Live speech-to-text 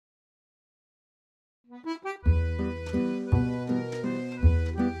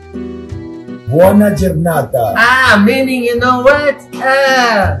Buona giornata. Meaning, you know what?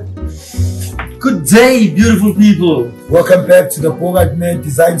 Good day, beautiful people. Welcome back to the Bogart Man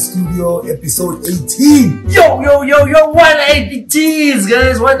Design Studio, episode 18. Yo, 180 T's,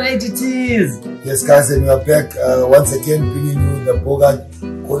 guys, 180 T's. Yes, guys, and we are back once again bringing you the Bogart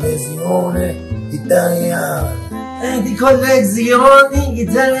Collezione Italiana. The Collezione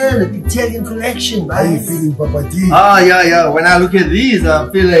Italiana, the Italian collection, guys. How are you feeling, Papa D? Yeah. When I look at these, I'm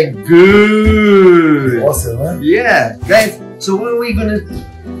feeling good. Awesome, huh? Yeah, guys. So what we're gonna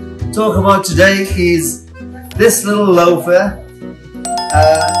talk about today is this little loafer.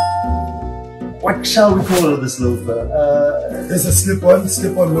 What shall we call this loafer? There's a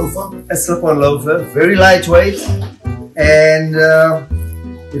slip-on loafer. A slip-on loafer, very lightweight, and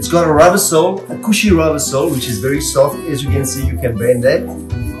it's got a rubber sole, a cushy rubber sole, which is very soft. As you can see, you can bend that.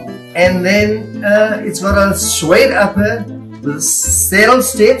 And then it's got a suede upper with a saddle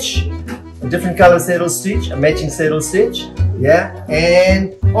stitch, a different color saddle stitch, a matching saddle stitch. Yeah,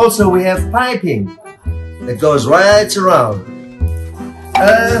 and also we have piping that goes right around.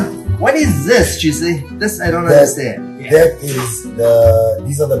 What is this, Chisi? This I don't understand. That is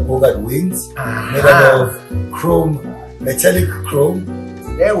these are the Bogart wings made out of chrome, metallic chrome.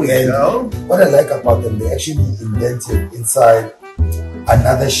 There we go. What I like about them, they actually indented inside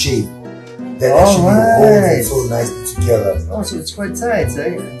another shape that actually holds it so nicely together. Oh, so it's quite tight,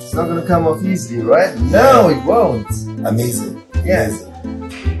 eh? It's not gonna come off easily, right? No, it won't. Amazing. Yeah.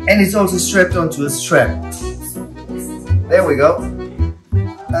 Amazing. And it's also strapped onto a strap. There we go.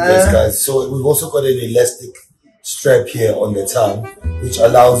 Yes, guys. So we've also got an elastic strap here on the tongue, which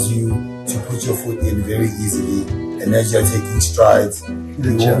allows you to put your foot in very easily. And as you're taking strides,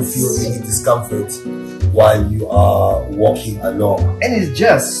 you won't feel any discomfort while you are walking along. And it's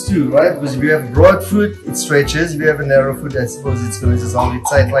just too, right? Because if you have a broad foot, it stretches. If you have a narrow foot, I suppose it's going to just hold it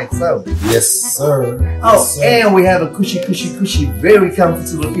tight like so. Yes, sir. Oh, yes, sir. And we have a cushy, very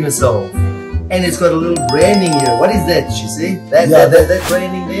comfortable inner sole. And it's got a little branding here. What is that, you see? That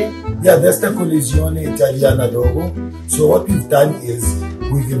branding there? Yeah, that's the Collezione Italiana logo. So what we've done is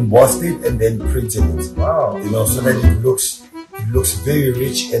we've embossed it and then printed it. Wow. You know, so that it looks very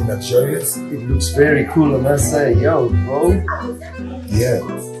rich and luxurious. It looks very cool, I must say. Yo, bro. Yeah.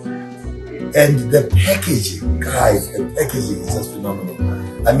 And the packaging, guys, the packaging is just phenomenal.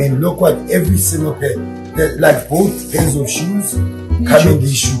 I mean, look what every single pair, like both pairs of shoes come in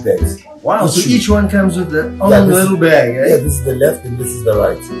these shoe bags. Wow, so each one comes with their own little bag, eh? Yeah, this is the left and this is the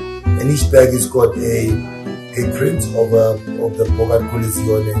right. And each bag has got a print of the Bogart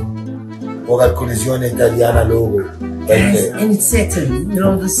Collezione Italiana logo right there. And it's satin, you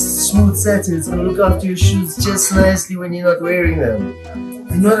know, this smooth satin. It's gonna look after your shoes just nicely when you're not wearing them.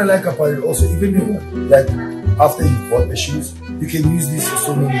 You know what I like about it also, even if, like after you bought the shoes, you can use these for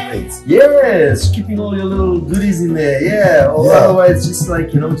so many things. Yes, keeping all your little goodies in there, yeah. Or otherwise just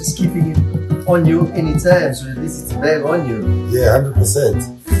like, you know, just keeping it on you anytime, so at least it's a bag on you. Yeah,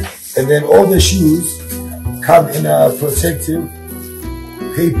 100%. And then all the shoes come in a protective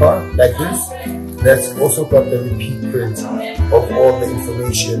paper like this. That's also got the repeat print of all the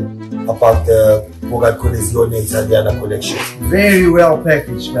information about the Bogart Collezione Italiana collection. Very well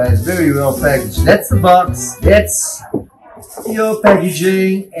packaged, guys. Very well packaged. That's the box. That's your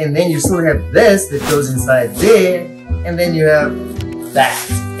packaging, and then you still have this that goes inside there, and then you have that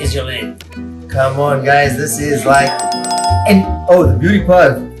is your lid. Come on, guys. This is like, and oh, the beauty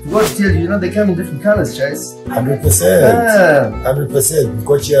part. What to tell you, you know, they come in different colors, Chase. 100%. 100%. We've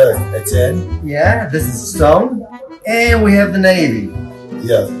got here a tan. Yeah, this is stone. And we have the navy.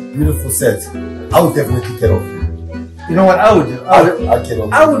 Yeah, beautiful set. I would definitely get off. You know what I would do?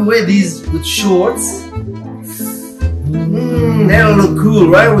 I would wear these with shorts. That'll look cool,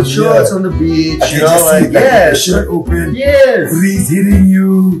 right? With shorts on the beach. You know, like, the shirt open. Yes. Breeze hitting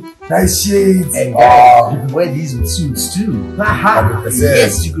you. Nice shades. And guys, you can wear these with suits too. 100%.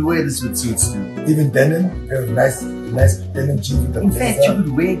 Yes, you could wear this with suits too. Even denim. Pair of nice denim jeans with the In fact, you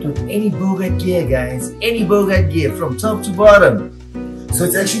could wear it with any Bogart gear, guys. Any Bogart gear from top to bottom. So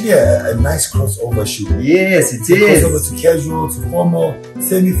it's actually a nice crossover shoe. Yes, it is. Crossover to casual, to formal,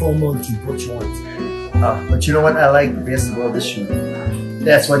 semi-formal, to what you want. But you know what I like the best about this shoe?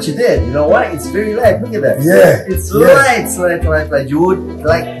 That's what you did. You know why? It's very light. Look at that. Yeah. It's light. Like you would,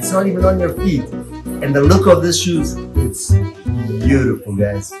 like, it's not even on your feet. And the look of this shoes, it's beautiful,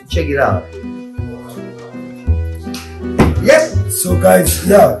 guys. Check it out. Yep. So guys,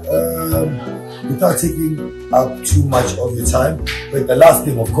 without taking up too much of your time, but the last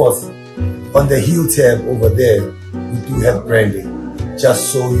thing, of course, on the heel tab over there, we do have branding.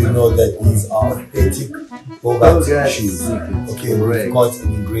 just so you know that these are authentic Bogart shoes. Okay, we've got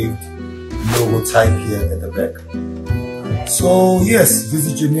an engraved logo type here at the back. So yes,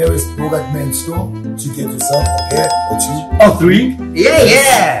 visit your nearest Bogart men's store to get yourself a pair or two or three.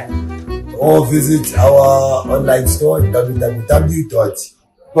 Yeah. Or visit our online store www.bogart.co.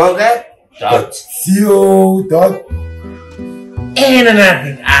 And another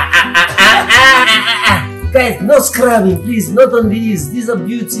thing. Guys, no scrubbing, please, not on these. These are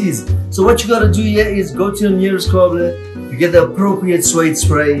beauties. So what you gotta do here is go to your nearest cobbler, you get the appropriate suede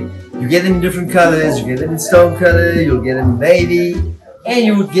spray, you get them in different colors, you get them in stone color, you'll get them in navy, and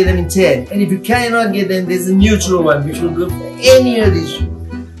you would get them in tan. And if you cannot get them, there's a neutral one which will go for any of these shoes.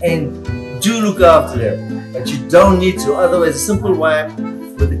 And do look after them, but you don't need to. Otherwise, a simple wipe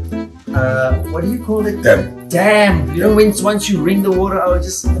with what do you call it? Damp. You know, once you wring the water out,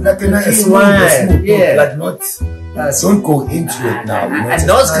 just like a smooth. Yeah. Like not. Don't go into it now.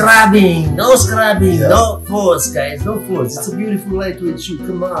 No scrubbing, no scrubbing, no force, guys, no force. It's a beautiful lightweight shoe.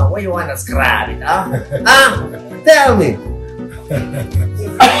 Come on, why you wanna scrub it, huh? Tell me.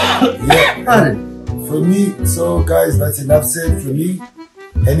 Yeah. For me, so guys, that's enough said for me.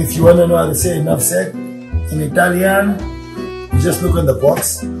 And if you wanna know how to say enough said in Italian, you just look on the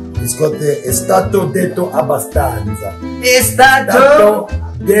box. It's got the è stato detto abbastanza. È stato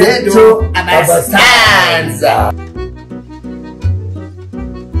detto abbastanza.